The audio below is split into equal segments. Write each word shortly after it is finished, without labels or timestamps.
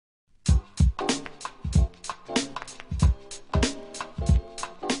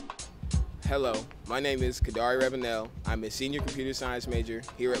Hello, my name is Ravenell. I'm a senior computer science major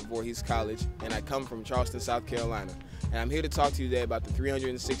here at Voorhees College, and I come from Charleston, South Carolina. And I'm here to talk to you today about the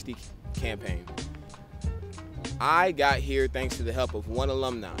 360 campaign. I got here thanks to the help of one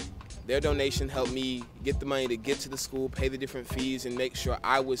alumni. Their donation helped me get the money to get to the school, pay the different fees, and make sure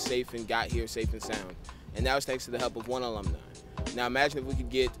I was safe and got here safe and sound. And that was thanks to the help of one alumni. Now imagine if we could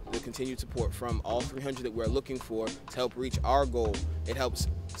get the continued support from all 300 that we're looking for to help reach our goal. It helps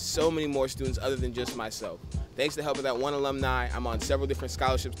so many more students other than just myself. Thanks to the help of that one alumni, I'm on several different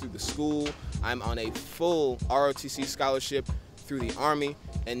scholarships through the school. I'm on a full ROTC scholarship through the Army,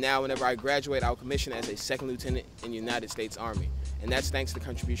 and now whenever I graduate, I'll commission as a second lieutenant in the United States Army. And that's thanks to the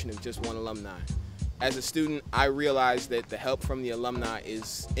contribution of just one alumni. As a student, I realized that the help from the alumni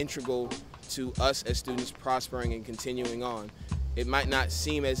is integral to us as students prospering and continuing on. It might not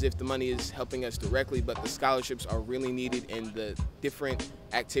seem as if the money is helping us directly, but the scholarships are really needed, and the different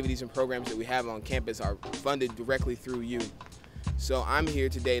activities and programs that we have on campus are funded directly through you. So I'm here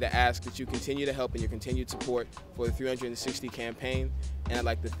today to ask that you continue to help and your continued support for the 360 campaign, and I'd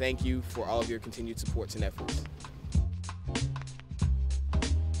like to thank you for all of your continued supports and efforts.